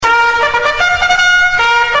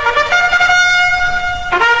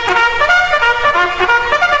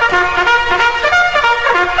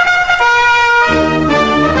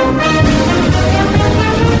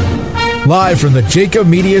Live from the Jacob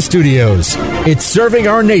Media Studios, it's Serving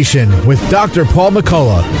Our Nation with Dr. Paul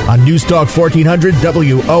McCullough on News Talk 1400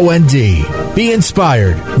 WOND. Be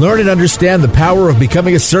inspired, learn and understand the power of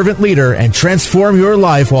becoming a servant leader, and transform your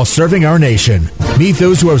life while serving our nation. Meet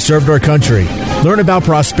those who have served our country. Learn about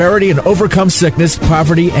prosperity and overcome sickness,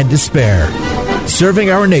 poverty, and despair. Serving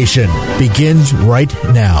Our Nation begins right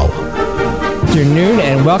now. Good afternoon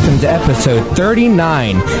and welcome to episode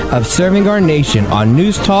 39 of Serving Our Nation on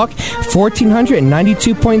News Talk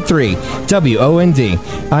 1492.3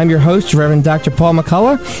 WOND. I'm your host, Reverend Dr. Paul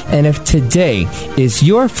McCullough, and if today is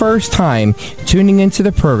your first time tuning into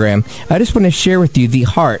the program, I just want to share with you the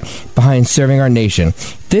heart behind Serving Our Nation.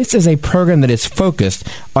 This is a program that is focused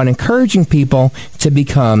on encouraging people to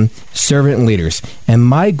become servant leaders. And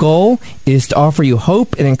my goal is to offer you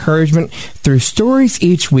hope and encouragement through stories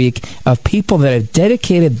each week of people that have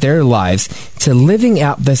dedicated their lives to living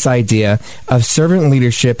out this idea of servant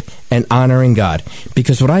leadership and honoring God.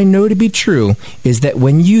 Because what I know to be true is that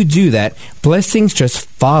when you do that, blessings just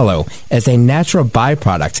follow as a natural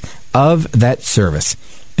byproduct of that service.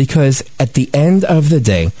 Because at the end of the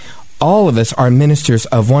day, all of us are ministers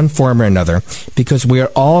of one form or another because we are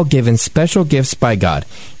all given special gifts by God.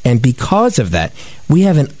 And because of that, we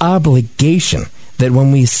have an obligation that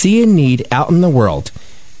when we see a need out in the world,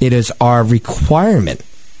 it is our requirement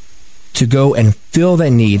to go and fill that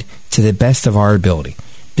need to the best of our ability.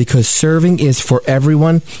 Because serving is for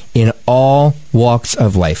everyone in all walks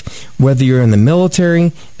of life. Whether you're in the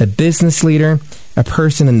military, a business leader, a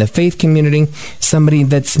person in the faith community, somebody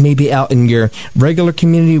that's maybe out in your regular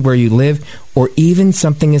community where you live, or even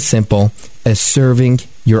something as simple as serving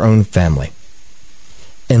your own family.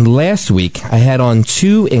 And last week, I had on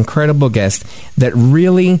two incredible guests that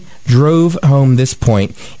really drove home this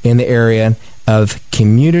point in the area of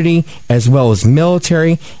community as well as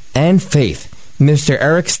military and faith. Mr.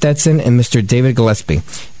 Eric Stetson and Mr. David Gillespie.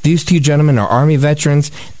 These two gentlemen are Army veterans.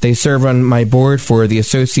 They serve on my board for the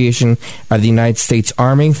Association of the United States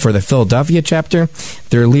Army for the Philadelphia chapter.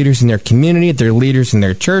 They're leaders in their community. They're leaders in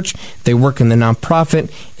their church. They work in the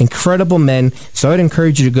nonprofit. Incredible men. So I'd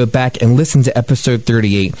encourage you to go back and listen to episode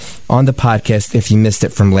 38 on the podcast if you missed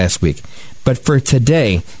it from last week. But for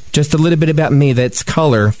today, just a little bit about me that's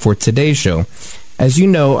color for today's show. As you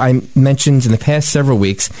know, I mentioned in the past several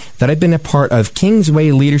weeks that I've been a part of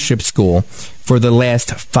Kingsway Leadership School for the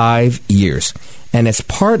last 5 years. And as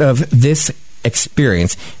part of this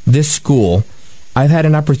experience, this school, I've had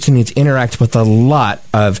an opportunity to interact with a lot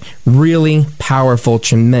of really powerful,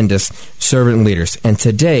 tremendous servant leaders. And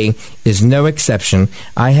today is no exception.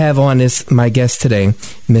 I have on as my guest today,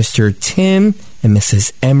 Mr. Tim and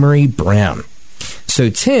Mrs. Emery Brown. So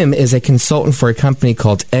Tim is a consultant for a company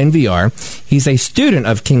called NVR. He's a student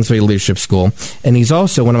of Kingsway Leadership School, and he's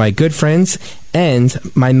also one of my good friends and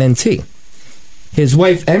my mentee. His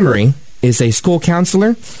wife, Emery, is a school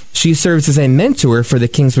counselor. She serves as a mentor for the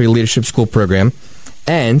Kingsway Leadership School program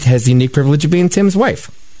and has the unique privilege of being Tim's wife.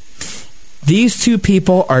 These two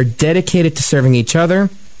people are dedicated to serving each other,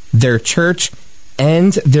 their church,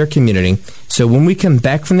 and their community. So when we come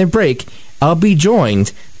back from the break, I'll be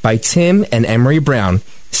joined by Tim and Emery Brown.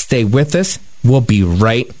 Stay with us. We'll be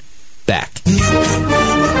right back.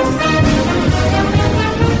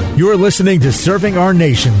 You're listening to Serving Our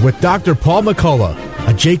Nation with Dr. Paul McCullough,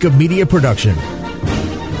 a Jacob Media production.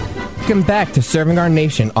 Welcome back to Serving Our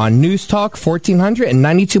Nation on News Talk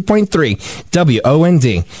 1492.3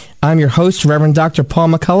 WOND. I'm your host, Reverend Dr. Paul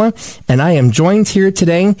McCullough, and I am joined here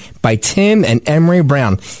today by Tim and Emery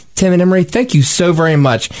Brown. Tim and Emery, thank you so very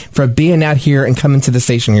much for being out here and coming to the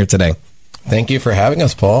station here today. Thank you for having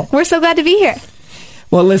us, Paul. We're so glad to be here.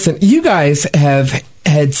 Well, listen, you guys have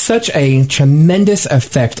had such a tremendous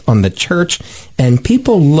effect on the church, and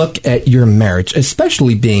people look at your marriage,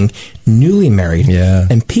 especially being newly married,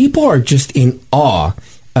 and people are just in awe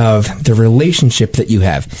of the relationship that you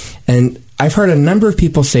have. And I've heard a number of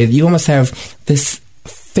people say that you almost have this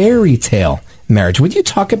fairy tale marriage. Would you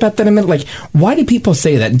talk about that a minute? Like, why do people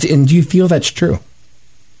say that? And do you feel that's true?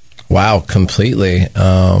 Wow, completely.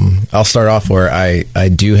 I'll start off where I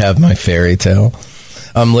do have my fairy tale.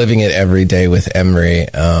 I'm living it every day with Emery.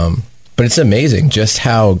 But it's amazing just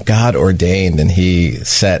how God ordained and he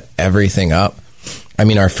set everything up. I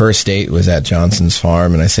mean, our first date was at Johnson's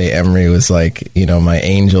Farm, and I say Emery was like, you know, my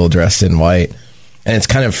angel dressed in white. And it's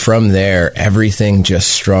kind of from there, everything just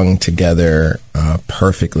strung together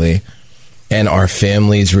perfectly. And our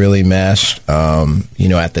families really meshed. You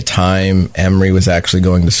know, at the time, Emery was actually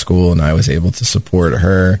going to school, and I was able to support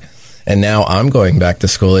her. And now I'm going back to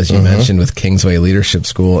school, as you mentioned, with Kingsway Leadership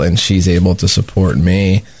School, and she's able to support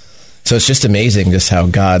me. So it's just amazing just how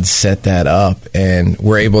God set that up, and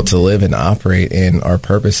we're able to live and operate in our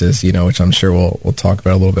purposes, which I'm sure we'll talk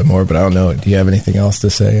about a little bit more, but I don't know. Do you have anything else to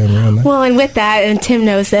say around that? Well, and with that, and Tim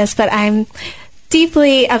knows this, but I'm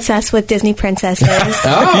deeply obsessed with Disney princesses.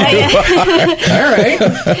 All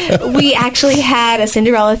right. We actually had a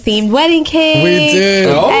Cinderella-themed wedding cake. We did.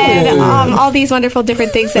 And all these wonderful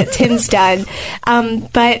different things that Tim's done.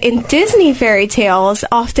 But in Disney fairy tales,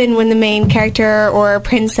 often when the main character or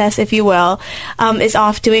princess, if you will, is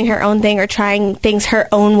off doing her own thing or trying things her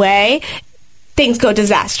own way, things go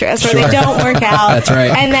disastrous, or they don't work out. That's right.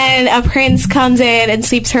 And then a prince comes in and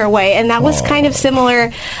sweeps her away. And that was kind of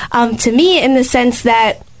similar to me in the sense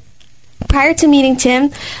that prior to meeting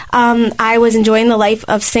Tim, I was enjoying the life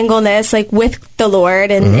of singleness, like with the Lord,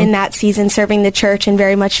 and in that season serving the church and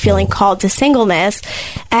very much feeling called to singleness.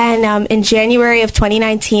 And in January of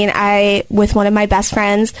 2019, I, with one of my best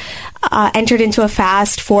friends, entered into a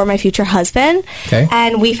fast for my future husband. Okay.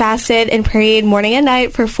 And we fasted and prayed morning and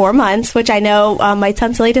night for 4 months, which I know might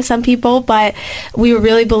sound silly to some people, but we were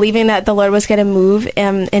really believing that the Lord was going to move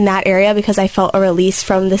in that area because I felt a release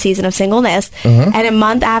from the season of singleness. And a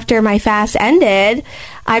month after my fast ended,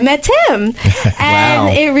 I met Tim.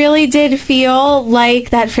 And it really did feel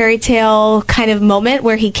like that fairy tale kind of moment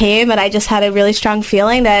where he came, and I just had a really strong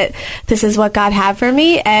feeling that this is what God had for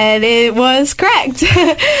me, and it was correct.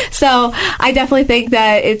 So I definitely think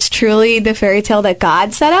that it's truly the fairy tale that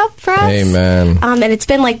God set up for us. Amen. And it's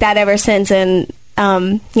been like that ever since. And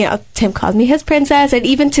Tim called me his princess, and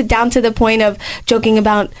even down to the point of joking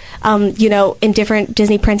about, in different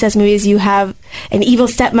Disney princess movies, you have an evil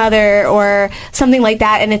stepmother or something like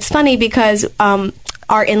that. And it's funny because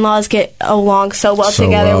our in-laws get along so well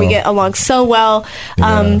together. We get along so well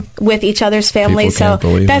with each other's families. So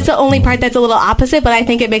that's the only part that's a little opposite, but I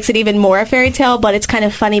think it makes it even more a fairy tale. But it's kind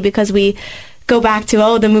of funny because we go back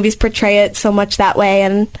to, the movies portray it so much that way,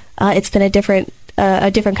 and it's been a different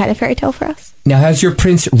kind of fairy tale for us. Now, has your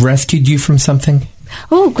prince rescued you from something?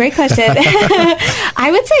 Oh, great question. I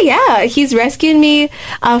would say, yeah. He's rescued me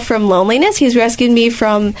from loneliness. He's rescued me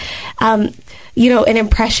from, an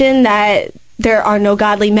impression that there are no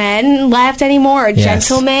godly men left anymore, or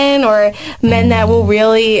gentlemen, or men that will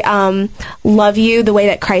really love you the way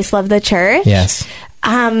that Christ loved the church. Yes.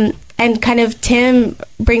 And kind of Tim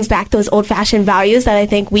brings back those old-fashioned values that I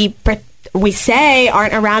think we say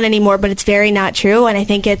aren't around anymore, but it's very not true. And I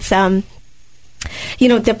think it's,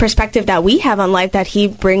 the perspective that we have on life that he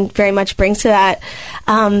very much brings to that.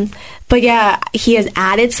 But yeah, he has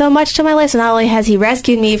added so much to my life. So not only has he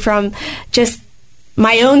rescued me from just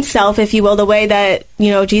my own self, if you will, the way that,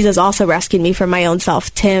 Jesus also rescued me from my own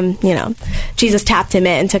self. Tim, Jesus tapped him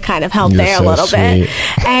in to kind of help there a little bit.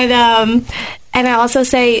 And I also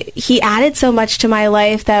say he added so much to my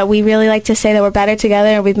life that we really like to say that we're better together,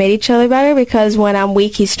 and we've made each other better, because when I'm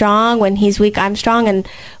weak, he's strong. When he's weak, I'm strong. And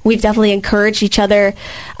we've definitely encouraged each other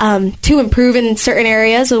to improve in certain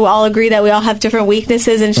areas. We all agree that we all have different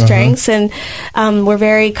weaknesses and strengths. And we're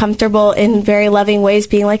very comfortable in very loving ways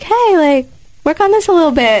being like, hey, work on this a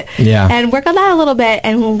little bit. Yeah. And work on that a little bit.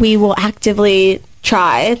 And we will actively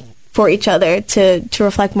try for each other to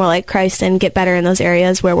reflect more like Christ and get better in those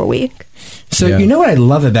areas where we're weak. So you know what I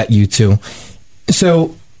love about you two?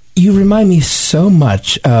 So you remind me so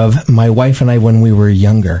much of my wife and I when we were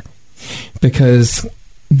younger, because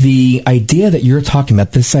the idea that you're talking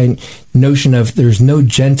about, this notion of there's no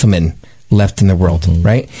gentleman left in the world,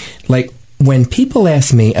 right? Like when people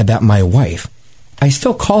ask me about my wife, I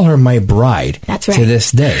still call her my bride. That's right. To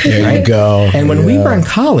this day. There right? you go. And when we were in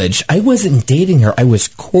college, I wasn't dating her, I was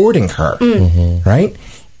courting her, right?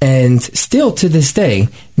 And still to this day,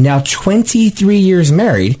 now 23 years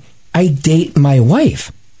married, I date my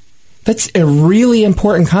wife. That's a really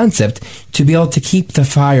important concept to be able to keep the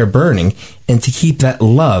fire burning and to keep that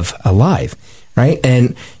love alive, right?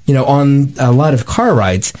 And, on a lot of car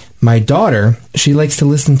rides, my daughter, she likes to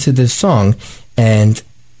listen to this song, and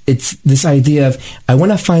it's this idea of, I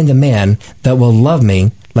want to find a man that will love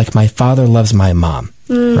me like my father loves my mom.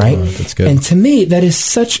 Right? That's good. And to me, that is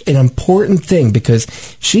such an important thing, because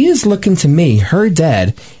she is looking to me, her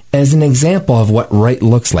dad, as an example of what right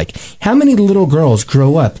looks like. How many little girls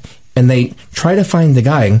grow up and they try to find the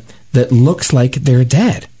guy that looks like their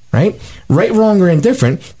dad, right? Right, wrong, or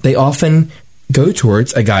indifferent, they often go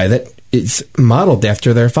towards a guy that is modeled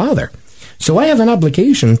after their father. So I have an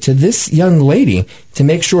obligation to this young lady to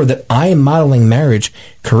make sure that I am modeling marriage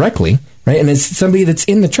correctly, right? And as somebody that's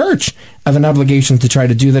in the church, I have an obligation to try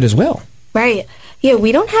to do that as well. Right. Yeah,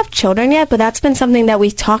 we don't have children yet, but that's been something that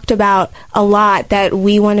we've talked about a lot, that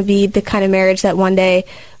we want to be the kind of marriage that one day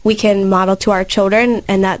we can model to our children.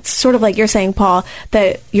 And that's sort of like you're saying, Paul,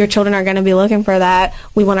 that your children are going to be looking for that.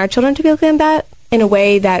 We want our children to be looking at that in a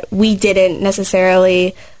way that we didn't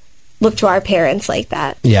necessarily look to our parents like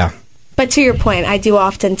that. Yeah. But to your point, I do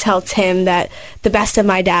often tell Tim that the best of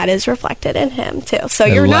my dad is reflected in him, too. So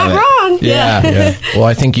you're not wrong. Yeah. Well,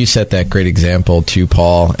 I think you set that great example too,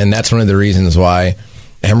 Paul. And that's one of the reasons why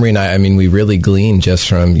Emery and I mean, we really glean just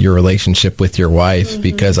from your relationship with your wife,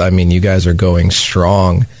 because, I mean, you guys are going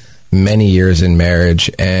strong many years in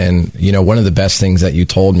marriage. And, you know, one of the best things that you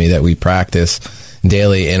told me that we practice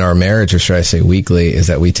daily in our marriage, or should I say weekly, is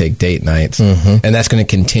that we take date nights. And that's going to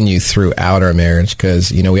continue throughout our marriage,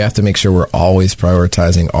 because, you know, we have to make sure we're always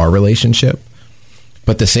prioritizing our relationship.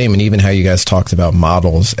 But the same, and even how you guys talked about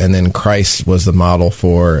models, and then Christ was the model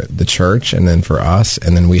for the church, and then for us,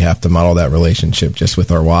 and then we have to model that relationship just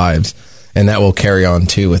with our wives, and that will carry on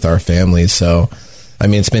too with our families. So, I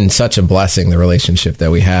mean, it's been such a blessing, the relationship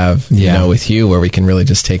that we have, you know, with you, where we can really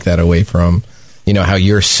just take that away from, you know, how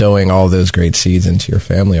you're sowing all those great seeds into your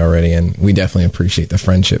family already. And we definitely appreciate the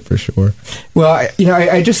friendship for sure. Well,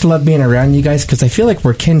 I just love being around you guys, because I feel like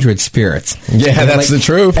we're kindred spirits. Yeah, and that's the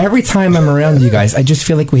truth. Every time I'm around you guys, I just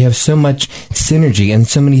feel like we have so much synergy and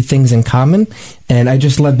so many things in common. And I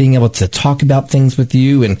just love being able to talk about things with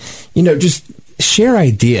you and, you know, just share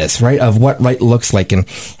ideas, right, of what right looks like and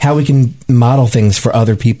how we can model things for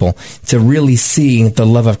other people to really see the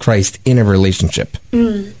love of Christ in a relationship.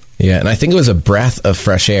 Yeah, and I think it was a breath of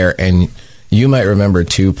fresh air, and you might remember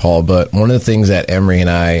too, Paul, but one of the things that Emery and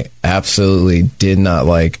I absolutely did not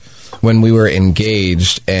like when we were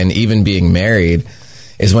engaged and even being married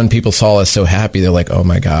is when people saw us so happy, they're like, oh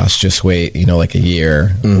my gosh, just wait, you know, like a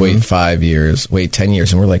year, wait 5 years, wait 10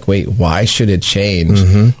 years. And we're like, wait, why should it change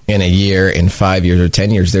in a year, in 5 years, or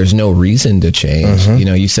 10 years? There's no reason to change. You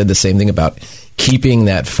know, you said the same thing about keeping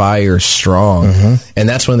that fire strong. And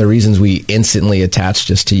that's one of the reasons we instantly attached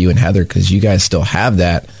just to you and Heather, because you guys still have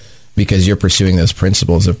that, because you're pursuing those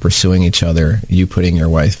principles of pursuing each other, you putting your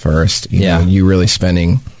wife first, you know, you really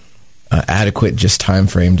spending adequate just time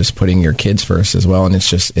frame, just putting your kids first as well. And it's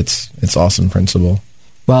just, it's awesome principle.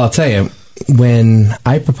 Well, I'll tell you, when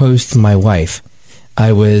I proposed to my wife,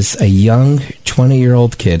 I was a young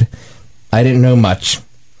 20-year-old kid. I didn't know much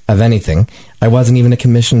of anything. I wasn't even a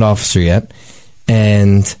commissioned officer yet.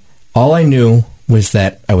 And all I knew was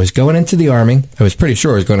that I was going into the Army. I was pretty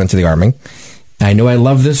sure I was going into the Army. I knew I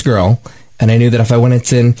loved this girl, and I knew that if I wanted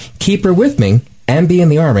to keep her with me and be in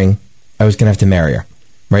the Army, I was going to have to marry her,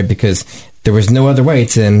 right? Because there was no other way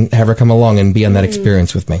to have her come along and be on that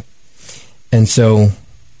experience with me. And so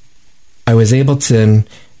I was able to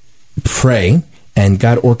pray, and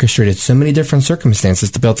God orchestrated so many different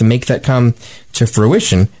circumstances to be able to make that come to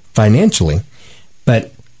fruition financially.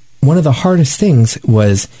 But one of the hardest things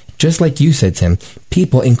was, just like you said, Tim,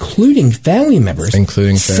 people, including family members,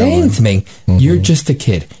 saying to me, you're just a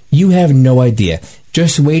kid. You have no idea.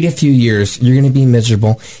 Just wait a few years. You're going to be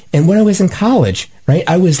miserable. And when I was in college, right,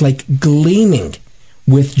 I was like gleaming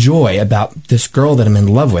with joy about this girl that I'm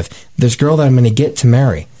in love with, this girl that I'm going to get to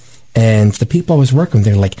marry. And the people I was working with,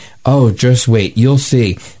 they're like, oh, just wait. You'll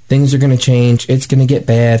see. Things are going to change. It's going to get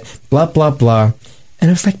bad. Blah, blah, blah.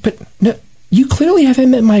 And I was like, but no. You clearly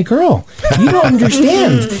haven't met my girl. You don't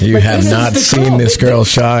understand. You have not seen this girl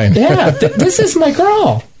shine. Yeah, this is my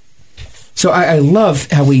girl. So I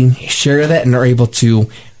love how we share that and are able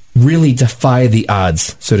to really defy the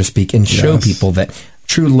odds, so to speak, and show people that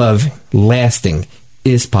true love, lasting,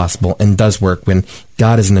 is possible and does work when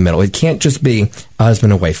God is in the middle. It can't just be a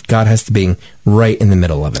husband and wife. God has to be right in the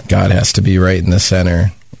middle of it. God has to be right in the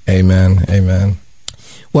center. Amen. Amen.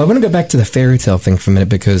 Well, I want to go back to the fairy tale thing for a minute,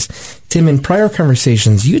 because, Tim, in prior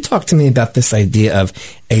conversations, you talked to me about this idea of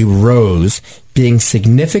a rose being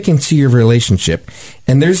significant to your relationship.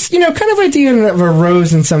 And there's, you know, kind of idea of a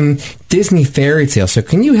rose in some Disney fairy tale. So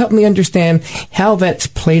can you help me understand how that's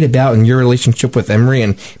played about in your relationship with Emery,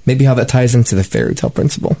 and maybe how that ties into the fairy tale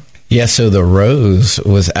principle? Yeah, so the rose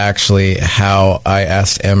was actually how I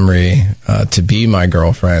asked Emery to be my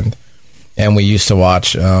girlfriend. And we used to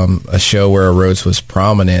watch a show where a rose was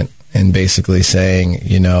prominent and basically saying,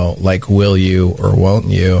 you know, like, will you or won't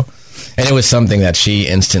you? And it was something that she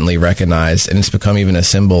instantly recognized, and it's become even a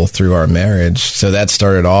symbol through our marriage. So that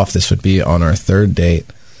started off, this would be on our third date.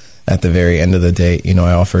 At the very end of the date, you know,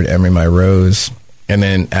 I offered Emery my rose. And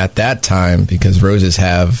then at that time, because roses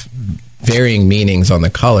have varying meanings on the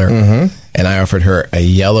color, and I offered her a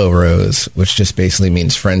yellow rose, which just basically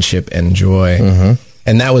means friendship and joy.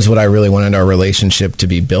 And that was what I really wanted our relationship to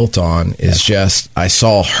be built on, is just, I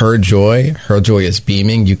saw her joy. Her joy is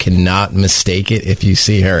beaming. You cannot mistake it if you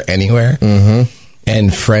see her anywhere. Mm-hmm.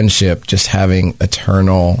 And friendship, just having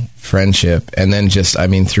eternal friendship. And then just, I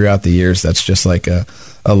mean, throughout the years, that's just like a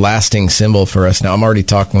lasting symbol for us. Now, I'm already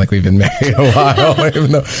talking like we've been married a while,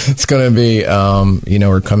 even though it's going to be,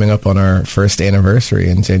 we're coming up on our first anniversary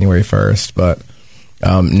in January 1st. But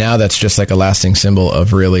now that's just like a lasting symbol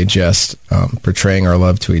of really just portraying our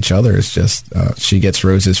love to each other. It's just, she gets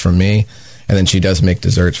roses from me, and then she does make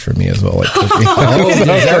desserts for me as well, like cookies.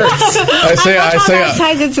 Desserts. I say,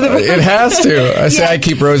 ties into the it has to. I say I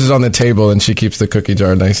keep roses on the table, and she keeps the cookie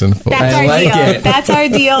jar nice and full. That's I our like deal. it. That's our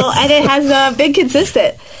deal, and it has been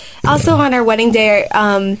consistent. Also, on our wedding day,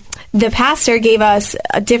 the pastor gave us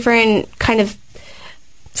a different kind of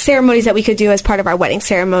ceremonies that we could do as part of our wedding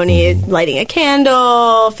ceremony, lighting a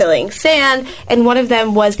candle, filling sand, and one of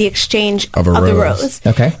them was the exchange of the rose.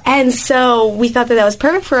 Okay. And so we thought that was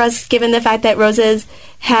perfect for us, given the fact that roses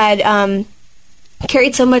had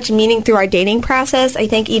carried so much meaning through our dating process. I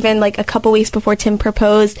think even like a couple weeks before Tim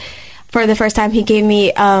proposed, for the first time, he gave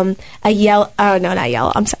me a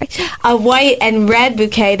white and red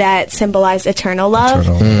bouquet that symbolized eternal love.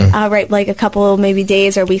 Right, like a couple maybe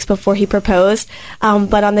days or weeks before he proposed.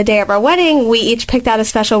 But on the day of our wedding, we each picked out a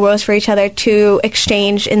special rose for each other to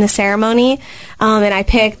exchange in the ceremony. And I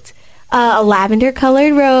picked a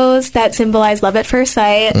lavender-colored rose that symbolized love at first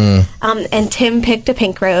sight. And Tim picked a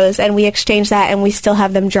pink rose, and we exchanged that, and we still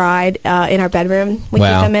have them dried in our bedroom. We keep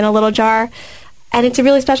them in a little jar. And it's a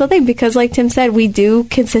really special thing because, like Tim said, we do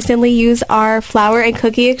consistently use our flower and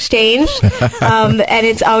cookie exchange. And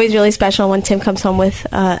it's always really special when Tim comes home with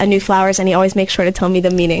a new flowers, and he always makes sure to tell me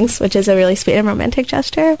the meanings, which is a really sweet and romantic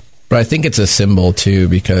gesture. But I think it's a symbol, too,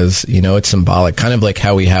 because, it's symbolic, kind of like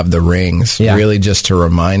how we have the rings, really just to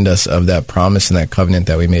remind us of that promise and that covenant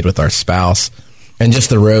that we made with our spouse. And just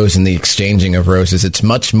the rose and the exchanging of roses, it's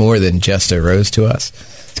much more than just a rose to us.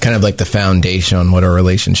 It's kind of like the foundation on what our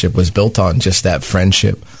relationship was built on, just that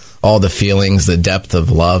friendship, all the feelings, the depth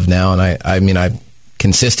of love now. And I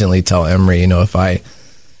consistently tell Emery, if I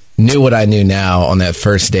knew what I knew now on that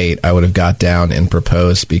first date, I would have got down and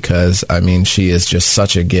proposed, because, she is just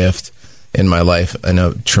such a gift in my life and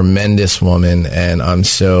a tremendous woman. And I'm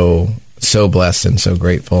so, so blessed and so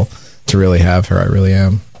grateful to really have her. I really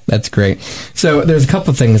am. That's great. So there's a couple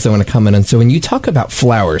of things I want to comment on. So when you talk about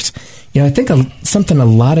flowers, I think something a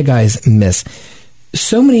lot of guys miss.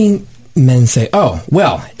 So many men say, oh,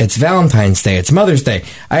 well, it's Valentine's Day, it's Mother's Day,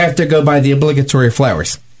 I have to go buy the obligatory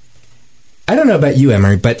flowers. I don't know about you,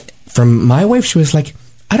 Emery, but from my wife, she was like,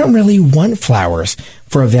 I don't really want flowers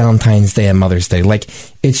for a Valentine's Day and Mother's Day. Like,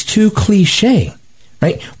 it's too cliche,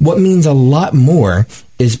 right? What means a lot more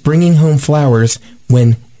is bringing home flowers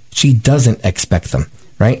when she doesn't expect them.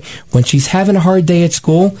 Right? When she's having a hard day at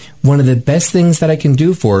school, one of the best things that I can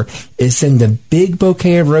do for her is send a big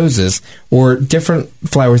bouquet of roses or different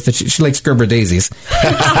flowers that she likes Gerber daisies.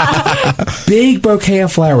 Big bouquet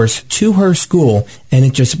of flowers to her school, and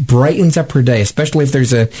it just brightens up her day, especially if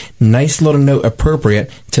there's a nice little note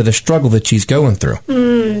appropriate to the struggle that she's going through.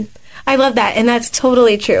 I love that, and that's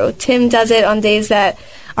totally true. Tim does it on days that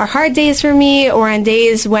are hard days for me, or on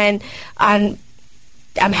days when I'm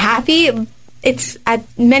happy. It's at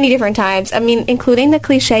many different times, including the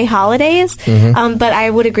cliche holidays, but I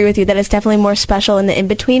would agree with you that it's definitely more special in the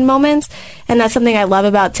in-between moments, and that's something I love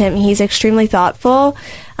about Tim. He's extremely thoughtful,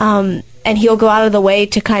 and he'll go out of the way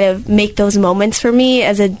to kind of make those moments for me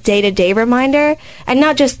as a day-to-day reminder, and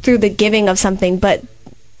not just through the giving of something, but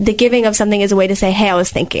the giving of something is a way to say, hey, I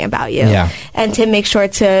was thinking about you. Yeah. And Tim makes sure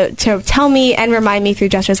to tell me and remind me through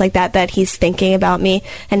gestures like that he's thinking about me,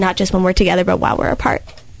 and not just when we're together, but while we're apart.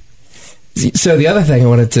 So the other thing I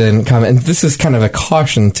wanted to comment, and this is kind of a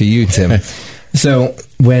caution to you, Tim. So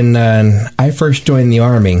when I first joined the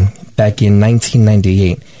Army back in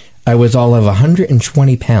 1998, I was all of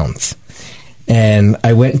 120 pounds. And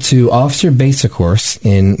I went to Officer Basic Course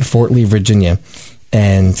in Fort Lee, Virginia,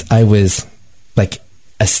 and I was like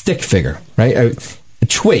a stick figure, right? A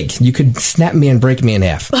twig. You could snap me and break me in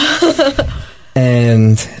half.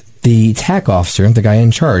 And the TAC officer, the guy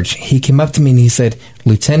in charge, he came up to me and he said,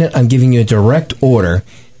 Lieutenant, I'm giving you a direct order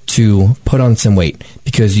to put on some weight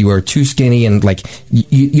because you are too skinny and like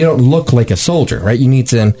you don't look like a soldier, right? You need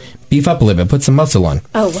to beef up a little bit, put some muscle on.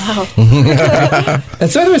 Oh, wow.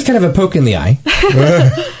 And so there was kind of a poke in the eye.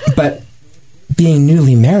 But being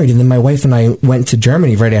newly married, and then my wife and I went to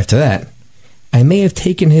Germany right after that, I may have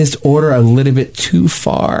taken his order a little bit too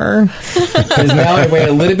far, because now I weigh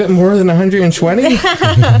a little bit more than 120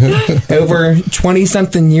 over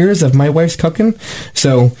 20-something years of my wife's cooking.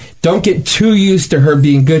 So don't get too used to her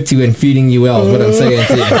being good to you and feeding you well, is what I'm saying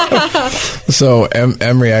to you. So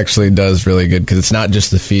Emery actually does really good, because it's not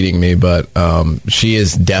just the feeding me, but she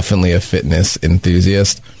is definitely a fitness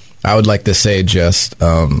enthusiast. I would like to say just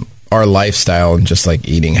our lifestyle and just like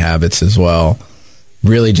eating habits as well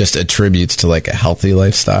really just attributes to like a healthy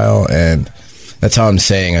lifestyle. And that's how I'm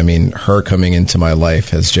saying, I mean, her coming into my life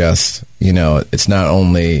has just, you know, it's not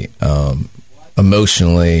only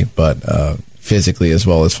emotionally, but physically as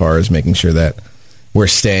well, as far as making sure that we're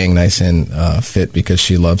staying nice and fit, because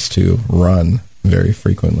she loves to run very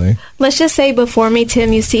frequently. Let's just say before me,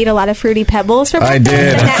 Tim used to eat a lot of Fruity Pebbles for breakfast.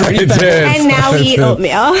 I did. And now we eat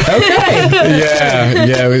oatmeal. Okay.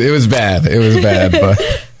 Yeah, it was bad. But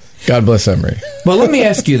God bless Emery. Well, let me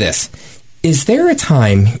ask you this. Is there a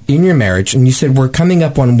time in your marriage, and you said we're coming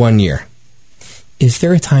up on 1 year, is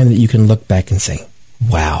there a time that you can look back and say,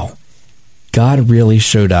 wow, God really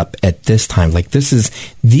showed up at this time? Like, this is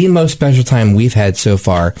the most special time we've had so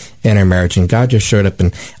far in our marriage, and God just showed up,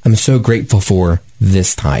 and I'm so grateful for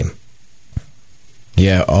this time.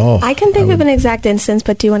 Yeah, I can think of an exact instance,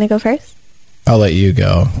 but do you want to go first? I'll let you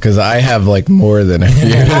go, because I have like more than a few.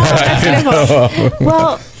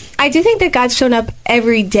 Well, I do think that God's shown up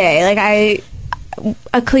every day. Like,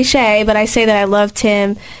 a cliche, but I say that I love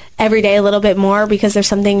Tim every day a little bit more, because there's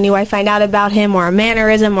something new I find out about him, or a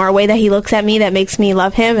mannerism, or a way that he looks at me that makes me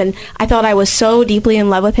love him. And I thought I was so deeply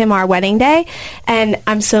in love with him our wedding day, and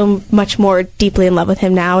I'm so much more deeply in love with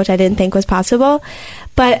him now, which I didn't think was possible.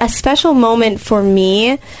 But a special moment for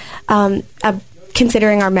me,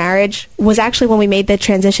 considering our marriage, was actually when we made the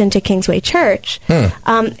transition to Kingsway Church.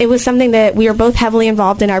 It was something that we were both heavily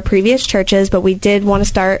involved in our previous churches, but we did want to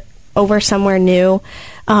start over somewhere new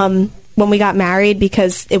when we got married,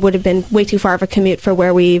 because it would have been way too far of a commute for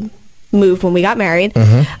where we moved when we got married.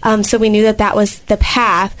 So we knew that that was the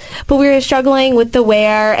path, but we were struggling with the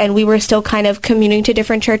where, and we were still kind of commuting to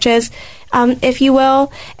different churches, if you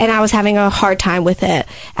will, and I was having a hard time with it.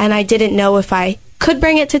 And I didn't know if I could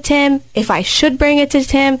bring it to Tim, if I should bring it to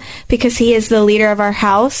Tim, because he is the leader of our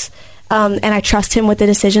house, and I trust him with the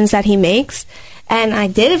decisions that he makes. And I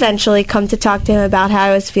did eventually come to talk to him about how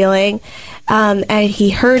I was feeling, and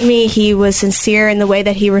he heard me. He was sincere in the way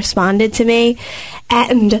that he responded to me,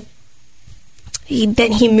 and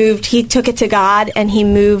then he took it to God, and he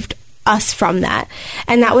moved us from that.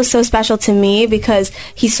 And that was so special to me, because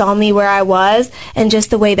he saw me where I was, and just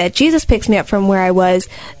the way that Jesus picks me up from where I was.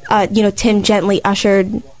 Tim gently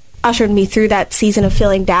ushered me through that season of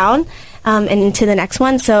feeling down, and into the next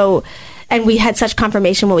one. And we had such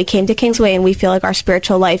confirmation when we came to Kingsway, and we feel like our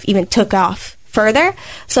spiritual life even took off further.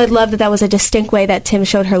 So I'd love that was a distinct way that Tim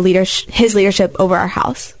showed his leadership over our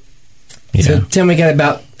house. Yeah. So, Tim, we got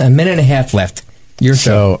about a minute and a half left.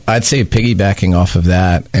 So I'd say piggybacking off of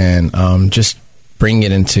that, and just bringing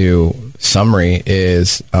it into summary,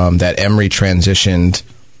 is that Emery transitioned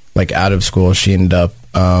like out of school. She ended up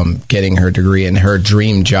getting her degree and her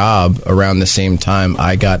dream job around the same time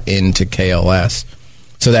I got into KLS.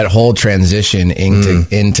 So that whole transition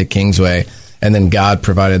into Kingsway, and then God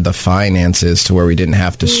provided the finances to where we didn't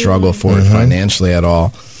have to struggle for it financially at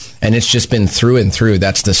all. And it's just been through and through.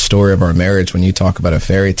 That's the story of our marriage. When you talk about a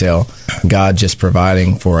fairy tale, God just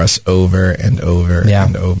providing for us over and over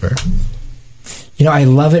and over. You know, I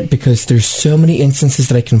love it, because there's so many instances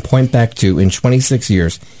that I can point back to in 26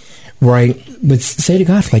 years where I would say to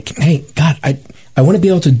God, like, hey, God, I want to be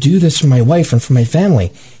able to do this for my wife and for my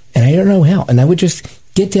family, and I don't know how. And I would just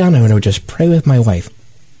get down and I would just pray with my wife.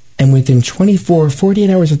 And within 48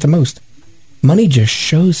 hours at the most, money just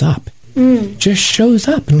shows up. Just shows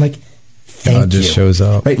up. And like, thank God just you. shows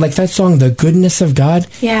up. Right? Like that song, The Goodness of God.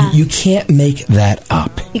 Yeah. You can't make that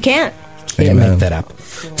up. You can't. Can't make that up.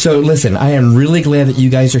 So listen, I am really glad that you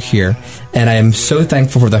guys are here, and I am so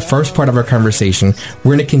thankful for the first part of our conversation.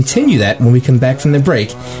 We're going to continue that when we come back from the break,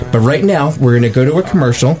 but right now we're going to go to a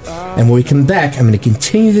commercial, and when we come back, I'm going to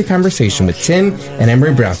continue the conversation with Tim and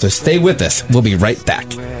Emery Brown. So stay with us. We'll be right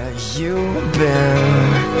back. Where you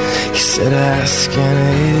been? You said ask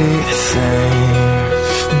anything.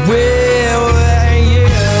 Where were you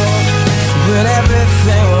when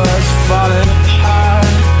everything was falling apart?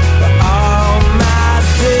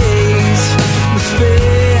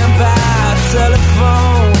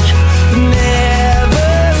 Telephone,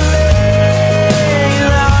 never late.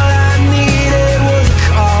 All I needed was a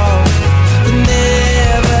call, but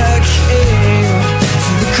never came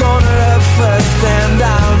to the corner of First and I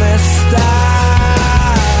messed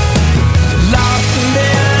up. Lost and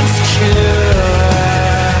insecure,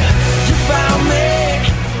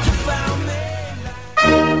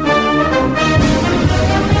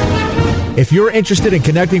 If you're interested in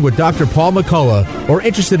connecting with Dr. Paul McCullough or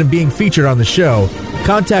interested in being featured on the show,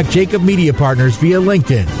 contact Jacob Media Partners via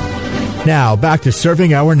LinkedIn. Now, back to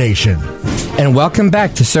Serving Our Nation. And welcome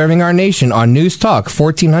back to Serving Our Nation on News Talk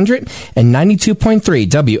 1400 and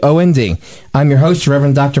 92.3 WOND. I'm your host,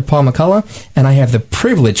 Reverend Dr. Paul McCullough, and I have the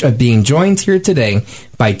privilege of being joined here today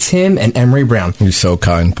by Tim and Emery Brown. You're so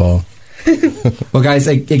kind, Paul. Well, guys,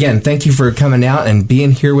 again, thank you for coming out and being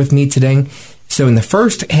here with me today. So in the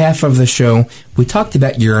first half of the show, we talked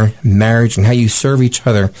about your marriage and how you serve each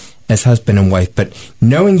other as husband and wife. But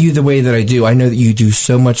knowing you the way that I do, I know that you do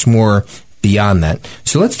so much more beyond that.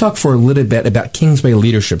 So let's talk for a little bit about Kingsway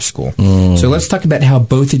Leadership School. So let's talk about how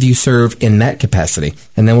both of you serve in that capacity,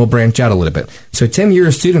 and then we'll branch out a little bit. So Tim, you're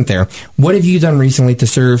a student there. What have you done recently to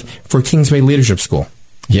serve for Kingsway Leadership School?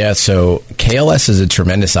 Yeah, so KLS is a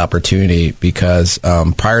tremendous opportunity because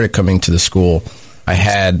prior to coming to the school, I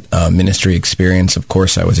had ministry experience. Of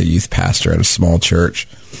course, I was a youth pastor at a small church.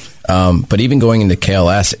 But even going into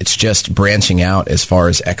KLS, it's just branching out as far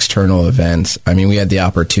as external events. I mean, we had the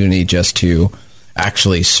opportunity just to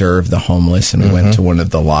actually serve the homeless, and we went to one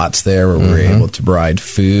of the lots there where we were able to provide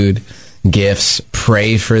food, gifts,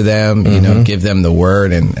 pray for them, you know, give them the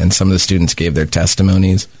word, and some of the students gave their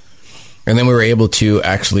testimonies. And then we were able to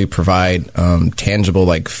actually provide tangible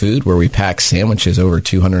like food, where we packed sandwiches, over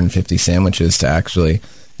 250 sandwiches to actually,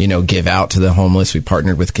 you know, give out to the homeless. We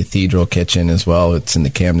partnered with Cathedral Kitchen as well. It's in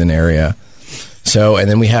the Camden area. So, and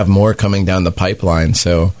then we have more coming down the pipeline.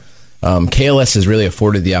 So KLS has really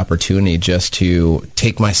afforded the opportunity just to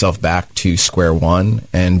take myself back to square one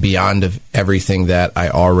and beyond of everything that I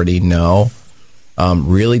already know.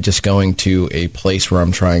 Really just going to a place where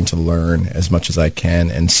I'm trying to learn as much as I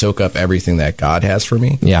can and soak up everything that God has for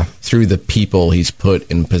me through the people he's put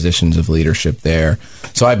in positions of leadership there.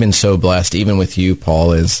 So I've been so blessed, even with you,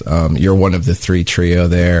 Paul, as you're one of the three trio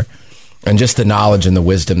there. And just the knowledge and the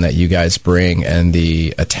wisdom that you guys bring and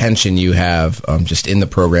the attention you have just in the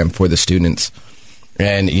program for the students.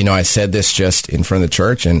 And, you know, I said this just in front of the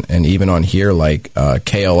church and even on here, like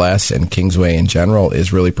KLS and Kingsway in general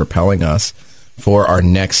is really propelling us for our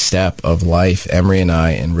next step of life, Emery and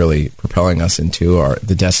I, and really propelling us into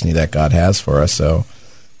the destiny that God has for us. So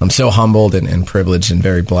I'm so humbled and privileged and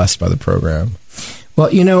very blessed by the program.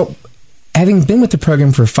 Well, you know, having been with the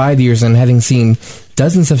program for 5 years and having seen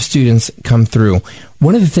dozens of students come through,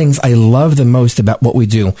 one of the things I love the most about what we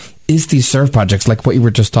do is these serve projects, like what you were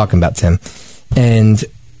just talking about, Tim. And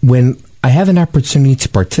when I have an opportunity to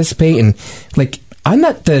participate and, like, I'm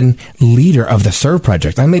not the leader of the Serve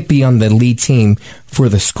Project. I might be on the lead team for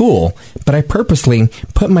the school, but I purposely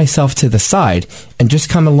put myself to the side and just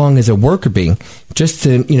come along as a worker bee, just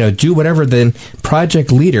to, you know, do whatever the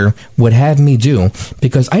project leader would have me do,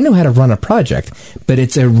 because I know how to run a project. But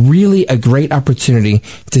it's a great opportunity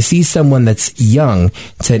to see someone that's young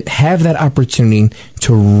to have that opportunity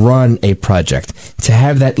to run a project, to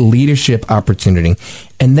have that leadership opportunity.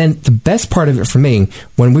 And then the best part of it for me,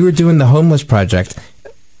 when we were doing the homeless project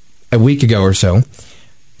a week ago or so,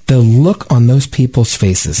 the look on those people's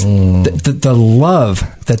faces, the love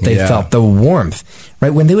that they felt, the warmth,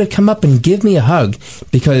 right? When they would come up and give me a hug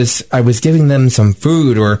because I was giving them some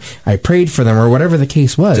food or I prayed for them or whatever the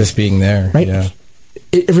case was. Just being there, right? Yeah.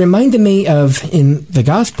 It reminded me of in the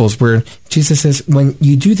Gospels where Jesus says, when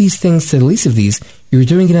you do these things to the least of these, you're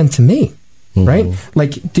doing it unto me. Right?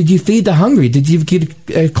 Like, did you feed the hungry? Did you give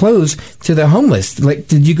clothes to the homeless? Like,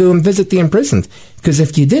 did you go and visit the imprisoned? Because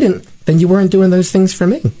if you didn't, then you weren't doing those things for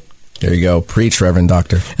me. There you go. Preach, Reverend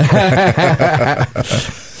Doctor.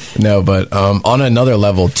 No, but on another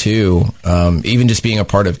level, too, even just being a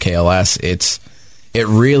part of KLS, it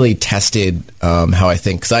really tested how I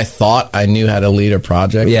think, because I thought I knew how to lead a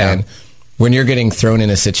project. Yeah. And when you're getting thrown in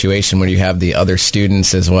a situation where you have the other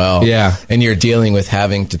students as well, and you're dealing with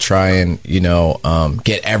having to try and, you know,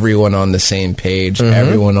 get everyone on the same page,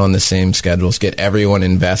 everyone on the same schedules, get everyone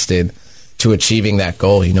invested to achieving that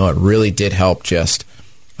goal, you know, it really did help just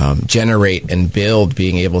generate and build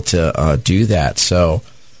being able to do that. So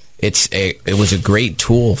it was a great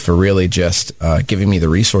tool for really just giving me the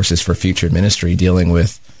resources for future ministry, dealing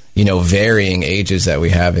with, you know, varying ages that we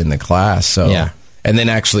have in the class. So and then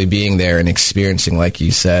actually being there and experiencing, like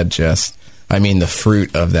you said, just, I mean, the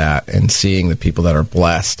fruit of that and seeing the people that are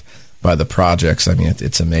blessed by the projects. I mean,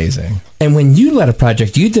 it's amazing. And when you led a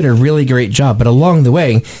project, you did a really great job. But along the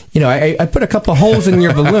way, you know, I put a couple holes in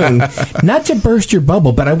your balloon, not to burst your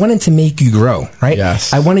bubble, but I wanted to make you grow, right?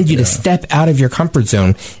 Yes. I wanted you to step out of your comfort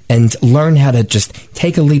zone and learn how to just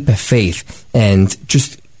take a leap of faith and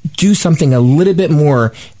just do something a little bit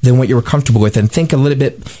more than what you were comfortable with and think a little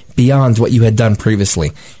bit beyond what you had done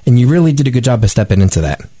previously. And you really did a good job of stepping into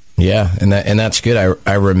that. Yeah, and that's good.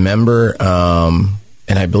 I remember,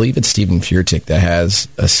 and I believe it's Stephen Furtick that has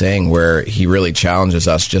a saying where he really challenges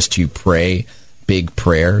us just to pray big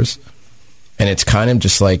prayers. And it's kind of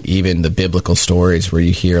just like even the biblical stories where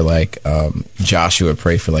you hear like Joshua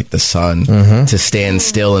pray for like the sun to stand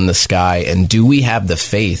still in the sky. And do we have the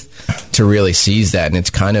faith to really seize that? And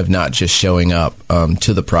it's kind of not just showing up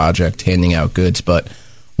to the project, handing out goods, but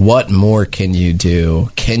what more can you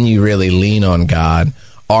do? Can you really lean on God?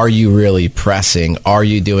 Are you really pressing? Are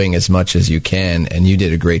you doing as much as you can? And you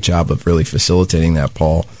did a great job of really facilitating that,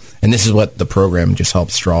 Paul. And this is what the program just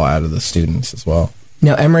helps draw out of the students as well.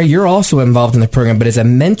 Now, Emery, you're also involved in the program, but as a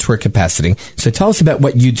mentor capacity. So tell us about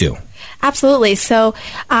what you do. Absolutely. So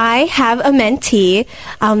I have a mentee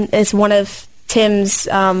as one of Tim's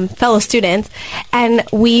fellow students, and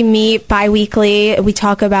we meet bi-weekly. We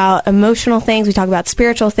talk about emotional things. We talk about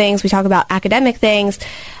spiritual things. We talk about academic things.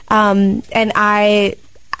 And I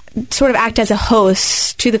sort of act as a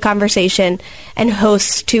host to the conversation and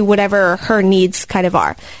host to whatever her needs kind of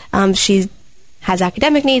are. She has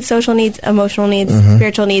academic needs, social needs, emotional needs,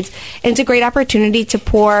 spiritual needs. And it's a great opportunity to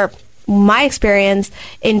pour my experience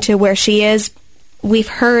into where she is. We've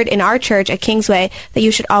heard in our church at Kingsway that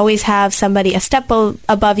you should always have somebody a step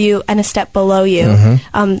above you and a step below you.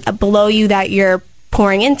 Below you that you're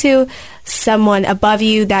pouring into, someone above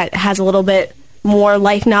you that has a little bit more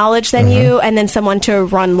life knowledge than you, and then someone to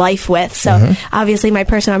run life with. So obviously my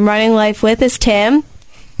person I'm running life with is Tim,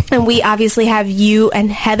 and we obviously have you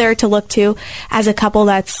and Heather to look to as a couple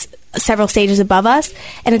that's several stages above us.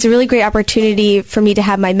 And it's a really great opportunity for me to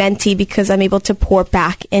have my mentee because I'm able to pour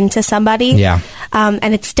back into somebody. Yeah.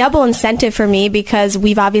 And it's double incentive for me because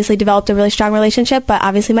we've obviously developed a really strong relationship, but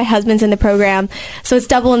obviously my husband's in the program. So it's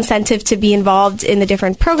double incentive to be involved in the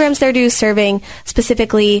different programs they're doing, serving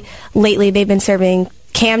specifically. Lately, they've been serving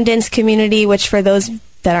Camden's community, which for those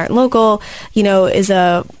that aren't local, you know, is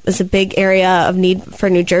a big area of need for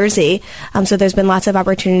New Jersey. So there's been lots of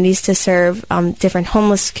opportunities to serve different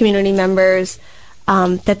homeless community members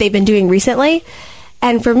that they've been doing recently.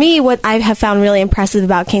 And for me, what I have found really impressive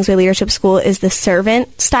about Kingsway Leadership School is the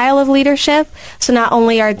servant style of leadership. So not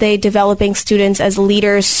only are they developing students as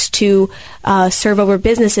leaders to serve over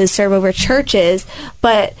businesses, serve over churches,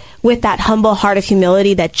 but with that humble heart of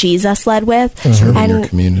humility that Jesus led with. Serving your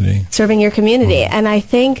community. Serving your community. And I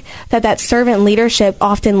think that servant leadership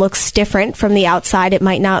often looks different from the outside. It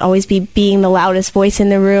might not always be being the loudest voice in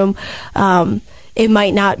the room. It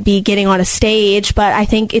might not be getting on a stage, but I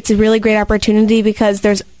think it's a really great opportunity because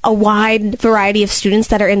there's a wide variety of students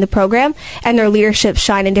that are in the program, and their leadership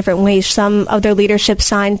shine in different ways. Some of their leadership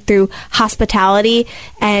shine through hospitality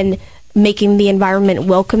and making the environment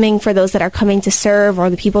welcoming for those that are coming to serve or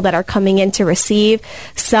the people that are coming in to receive.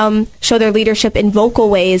 Some show their leadership in vocal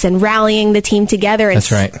ways and rallying the team together. And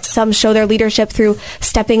That's right. Some show their leadership through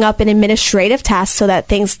stepping up in administrative tasks so that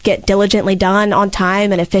things get diligently done on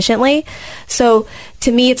time and efficiently. So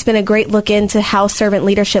to me, it's been a great look into how servant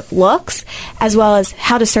leadership looks, as well as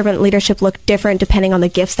how does servant leadership look different depending on the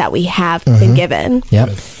gifts that we have been given. Yep.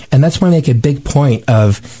 And that's why I make a big point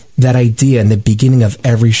of that idea in the beginning of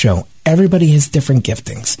every show. Everybody has different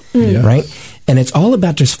giftings, right? And it's all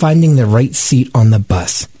about just finding the right seat on the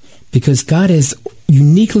bus, because God has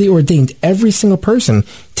uniquely ordained every single person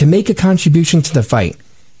to make a contribution to the fight,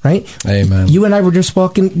 right? Amen. You and I were just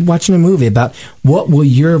watching a movie about what will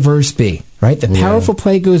your verse be, right? The powerful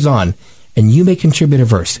play goes on, and you may contribute a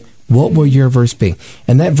verse. What will your verse be?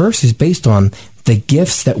 And that verse is based on the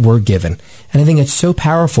gifts that we're given. And I think it's so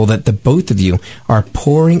powerful that the both of you are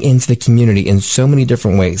pouring into the community in so many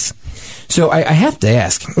different ways. So I have to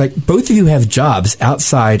ask, like, both of you have jobs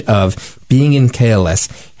outside of being in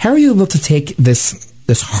KLS. How are you able to take this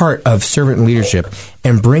heart of servant leadership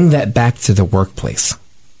and bring that back to the workplace?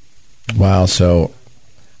 Wow. So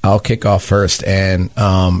I'll kick off first. And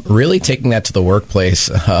really taking that to the workplace,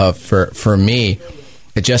 for me,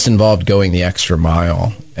 it just involved going the extra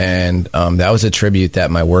mile. And that was a tribute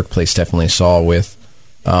that my workplace definitely saw with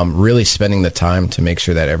really spending the time to make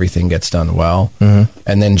sure that everything gets done well.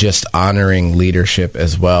 And then just honoring leadership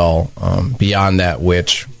as well, beyond that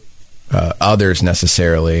which others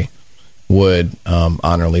necessarily would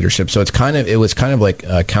honor leadership. So it was kind of like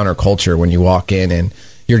a counterculture when you walk in and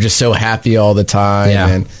you're just so happy all the time. Yeah.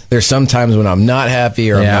 And there's sometimes when I'm not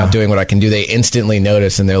happy or I'm not doing what I can do, they instantly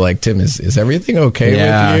notice and they're like, Tim, is everything okay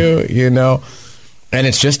with you? You know? And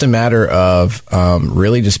it's just a matter of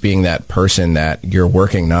really just being that person that you're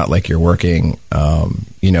working, not like you're working,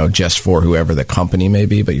 just for whoever the company may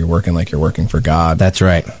be, but you're working like you're working for God. That's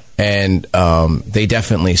right. And they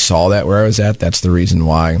definitely saw that where I was at. That's the reason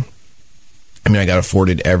why I mean, I got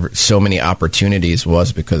afforded so many opportunities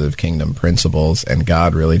was because of kingdom principles, and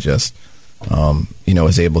God really just,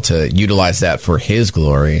 was able to utilize that for His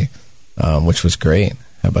glory, which was great.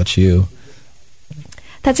 How about you?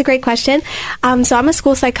 That's a great question. So I'm a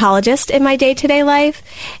school psychologist in my day-to-day life,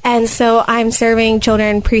 and so I'm serving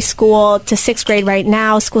children preschool to 6th grade right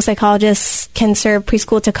now. School psychologists can serve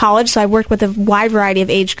preschool to college, so I worked with a wide variety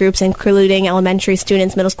of age groups, including elementary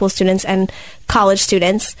students, middle school students, and college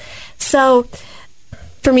students. So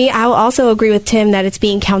for me, I will also agree with Tim that it's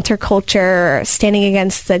being counterculture, standing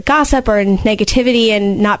against the gossip or negativity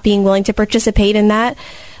and not being willing to participate in that.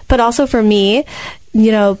 But also for me,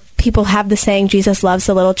 people have the saying, Jesus loves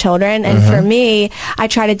the little children. And for me, I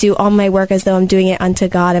try to do all my work as though I'm doing it unto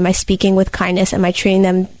God. Am I speaking with kindness? Am I treating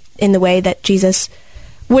them in the way that Jesus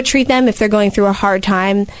would treat them if they're going through a hard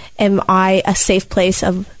time? Am I a safe place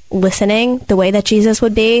of listening the way that Jesus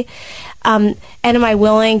would be? And am I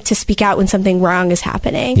willing to speak out when something wrong is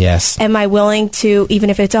happening? Yes. Am I willing to, even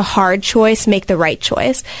if it's a hard choice, make the right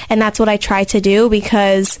choice? And that's what I try to do,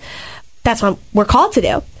 because that's what we're called to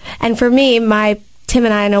do. And for me, Tim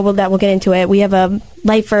and I know that we'll get into it. We have a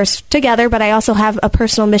life verse together, but I also have a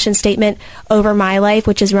personal mission statement over my life,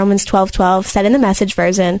 which is Romans 12:12, said in the Message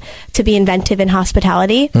version, to be inventive in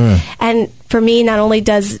hospitality. And for me, not only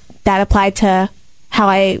does that apply to how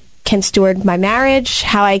I can steward my marriage,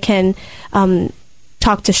 how I can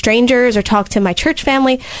talk to strangers or talk to my church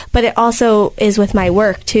family, but it also is with my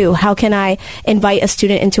work too. How can I invite a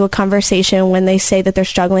student into a conversation when they say that they're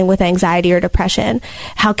struggling with anxiety or depression?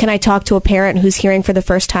 How can I talk to a parent who's hearing for the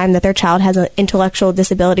first time that their child has an intellectual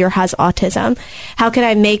disability or has autism? How can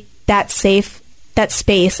I make that space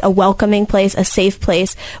a welcoming place, a safe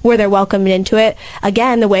place where they're welcomed into it,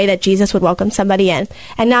 again, the way that Jesus would welcome somebody in?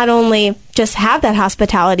 And not only just have that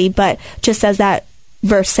hospitality, but just as that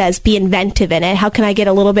verse says, be inventive in it. How can I get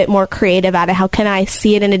a little bit more creative at it? How can I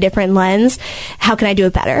see it in a different lens? How can I do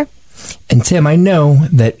it better? And Tim, I know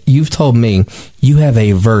that you've told me you have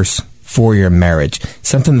a verse for your marriage,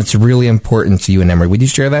 something that's really important to you and Emery. Would you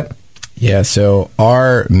share that? Yeah, so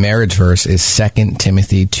our marriage verse is 2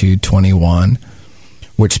 Timothy 2:21,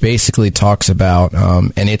 which basically talks about,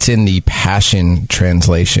 and it's in the Passion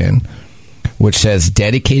Translation, which says,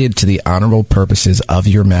 dedicated to the honorable purposes of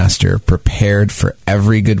your master, prepared for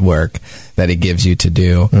every good work that he gives you to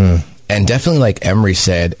do. And definitely, like Emery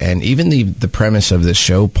said, and even the premise of the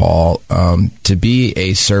show, Paul, to be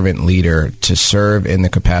a servant leader, to serve in the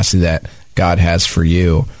capacity that God has for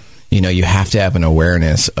you, you have to have an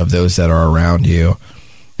awareness of those that are around you.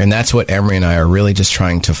 And that's what Emery and I are really just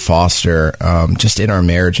trying to foster, just in our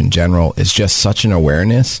marriage in general, is just such an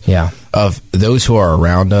awareness of those who are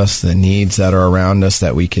around us, the needs that are around us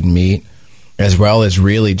that we can meet, as well as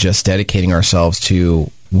really just dedicating ourselves to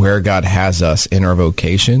where God has us in our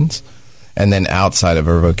vocations and then outside of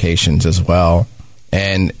our vocations as well.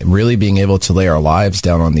 And really being able to lay our lives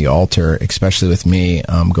down on the altar, especially with me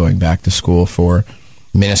going back to school for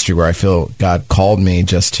ministry, where I feel God called me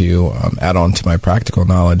just to add on to my practical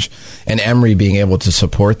knowledge, and Emery being able to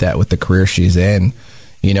support that with the career she's in,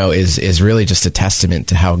 is really just a testament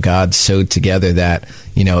to how God sewed together that,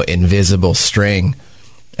 invisible string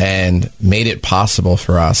and made it possible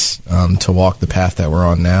for us to walk the path that we're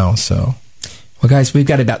on now. So, well, guys, we've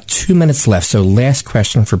got about 2 minutes left. So last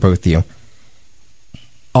question for both of you.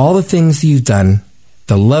 All the things you've done,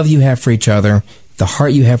 the love you have for each other, the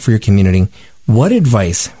heart you have for your community, what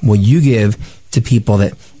advice will you give to people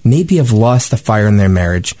that maybe have lost the fire in their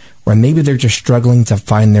marriage, or maybe they're just struggling to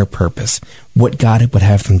find their purpose, what God would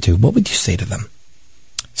have them do? What would you say to them?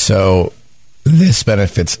 So this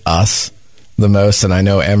benefits us the most, and I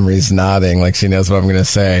know Emery's nodding like she knows what I'm going to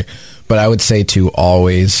say, but I would say to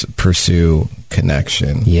always pursue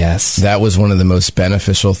connection. Yes. That was one of the most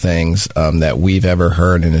beneficial things that we've ever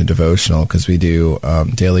heard in a devotional, because we do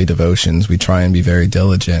daily devotions. We try and be very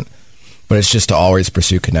diligent. But it's just to always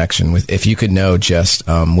pursue connection. If you could know just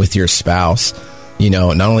with your spouse,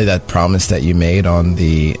 not only that promise that you made on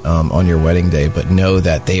your wedding day, but know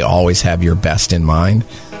that they always have your best in mind.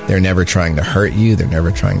 They're never trying to hurt you. They're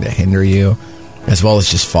never trying to hinder you, as well as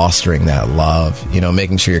just fostering that love,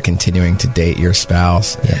 making sure you're continuing to date your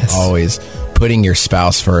spouse. Yes. And always putting your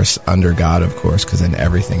spouse first, under God, of course, because then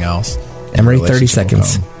everything else. Emery, 30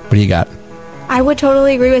 seconds. What do you got? I would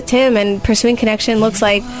totally agree with Tim, and pursuing connection looks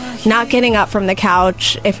like not getting up from the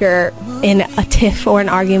couch if you're in a tiff or an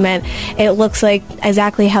argument. It looks like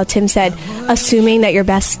exactly how Tim said, assuming that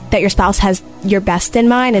your spouse has your best in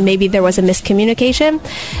mind, and maybe there was a miscommunication.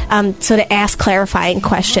 So to ask clarifying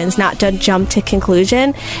questions, not to jump to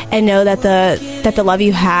conclusion, and know that the love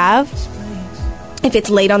you have, if it's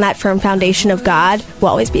laid on that firm foundation of God, will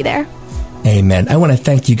always be there. Amen. I want to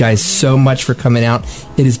thank you guys so much for coming out.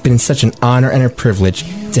 It has been such an honor and a privilege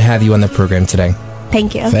to have you on the program today.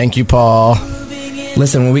 Thank you. Thank you, Paul.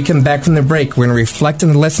 Listen, when we come back from the break, we're going to reflect on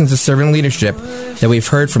the lessons of servant leadership that we've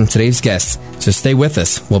heard from today's guests. So stay with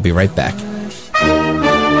us. We'll be right back.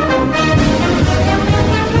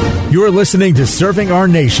 You're listening to Serving Our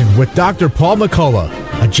Nation with Dr. Paul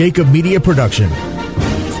McCullough, a Jacob Media production.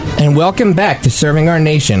 And welcome back to Serving Our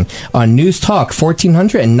Nation on News Talk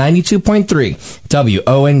 1492.3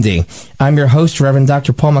 WOND. I'm your host, Reverend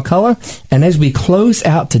Dr. Paul McCullough, and as we close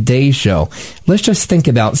out today's show, let's just think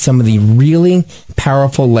about some of the really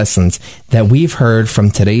powerful lessons that we've heard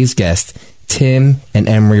from today's guests, Tim and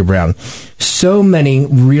Emery Brown. So many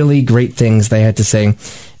really great things they had to say,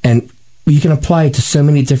 and you can apply it to so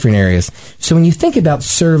many different areas. So when you think about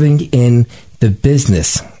serving in the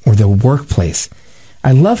business or the workplace,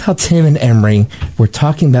 I love how Tim and Emery were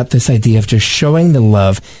talking about this idea of just showing the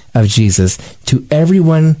love of Jesus to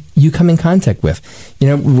everyone you come in contact with. You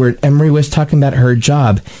know, where Emery was talking about her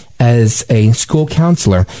job as a school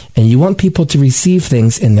counselor, and you want people to receive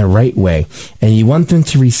things in the right way, and you want them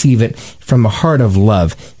to receive it from a heart of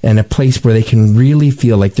love and a place where they can really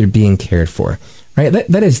feel like they're being cared for. Right?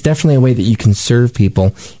 That is definitely a way that you can serve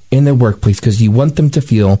people in the workplace, because you want them to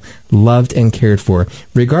feel loved and cared for,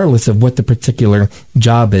 regardless of what the particular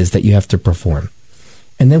job is that you have to perform.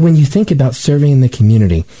 And then when you think about serving in the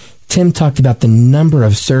community, Tim talked about the number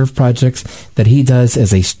of serve projects that he does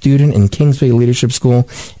as a student in Kingsway Leadership School.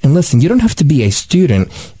 And listen, you don't have to be a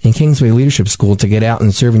student in Kingsway Leadership School to get out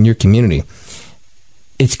and serve in your community.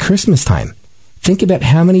 It's Christmas time. Think about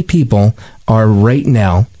how many people are right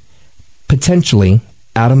now potentially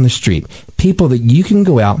out on the street, people that you can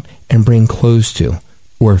go out and bring clothes to,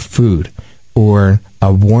 or food, or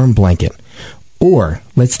a warm blanket. Or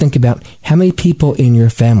let's think about how many people in your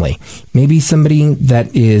family, maybe somebody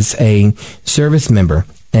that is a service member,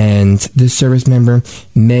 and this service member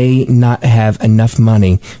may not have enough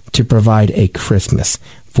money to provide a Christmas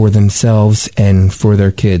for themselves and for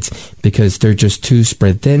their kids because they're just too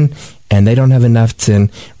spread thin, and they don't have enough to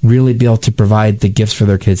really be able to provide the gifts for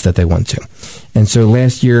their kids that they want to. And so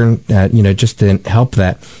last year, just to help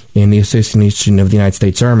that, in the Association of the United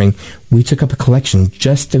States Army, we took up a collection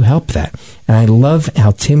just to help that. And I love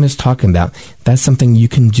how Tim is talking about that's something you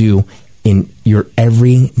can do in your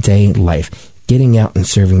everyday life, getting out and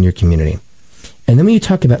serving your community. And then when you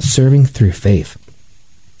talk about serving through faith,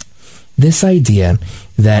 this idea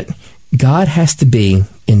that God has to be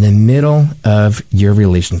in the middle of your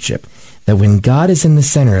relationship, that when God is in the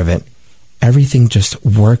center of it, everything just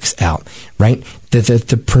works out, right?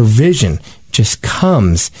 The provision just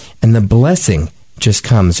comes, and the blessing just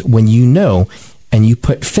comes when you know and you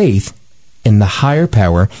put faith in the higher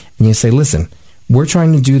power, and you say, listen, we're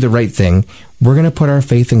trying to do the right thing. We're going to put our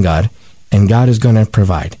faith in God, and God is going to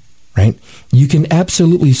provide, right? You can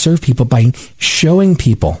absolutely serve people by showing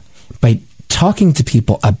people, by talking to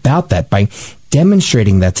people about that, by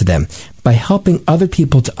demonstrating that to them, by helping other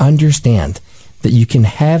people to understand that you can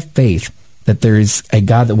have faith that there is a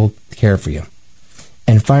God that will care for you.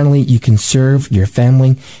 And finally, you can serve your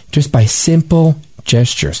family just by simple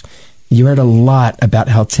gestures. You heard a lot about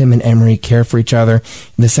how Tim and Emery care for each other,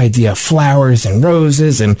 this idea of flowers and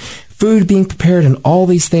roses and food being prepared and all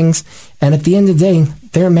these things. And at the end of the day,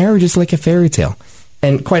 their marriage is like a fairy tale.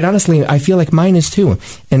 And quite honestly, I feel like mine is too.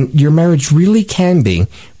 And your marriage really can be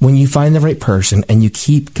when you find the right person and you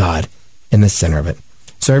keep God in the center of it.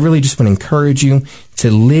 So I really just want to encourage you to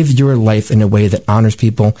live your life in a way that honors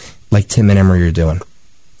people like Tim and Emery are doing.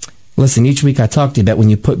 Listen, each week I talk to you about when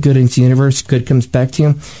you put good into the universe, good comes back to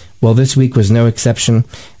you. Well, this week was no exception.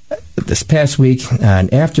 This past week,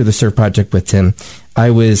 and after the Serve Project with Tim,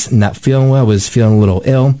 I was not feeling well, was feeling a little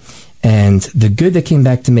ill. And the good that came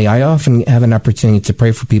back to me, I often have an opportunity to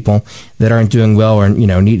pray for people that aren't doing well or,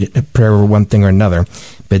 need a prayer or one thing or another.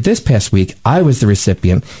 But this past week, I was the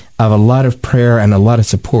recipient of a lot of prayer and a lot of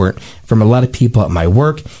support from a lot of people at my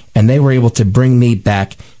work, and they were able to bring me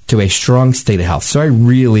back to a strong state of health. So I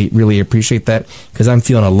really, really appreciate that, because I'm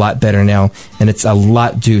feeling a lot better now, and it's a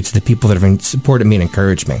lot due to the people that have supported me and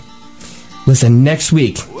encouraged me. Listen, next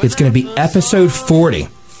week, it's going to be episode 40.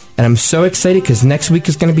 And I'm so excited because next week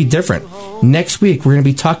is going to be different. Next week, we're going to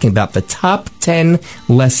be talking about the top 10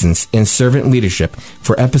 lessons in servant leadership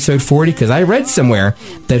for episode 40, because I read somewhere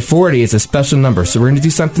that 40 is a special number. So we're going to do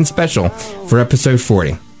something special for episode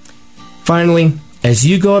 40. Finally, as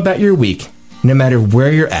you go about your week, no matter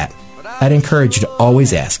where you're at, I'd encourage you to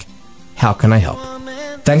always ask, how can I help?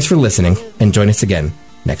 Thanks for listening, and join us again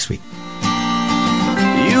next week.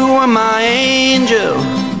 You were my angel,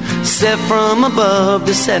 set from above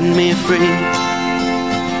to set me free.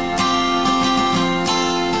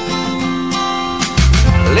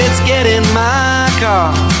 get in my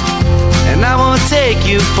car and I will take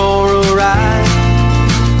you for a ride.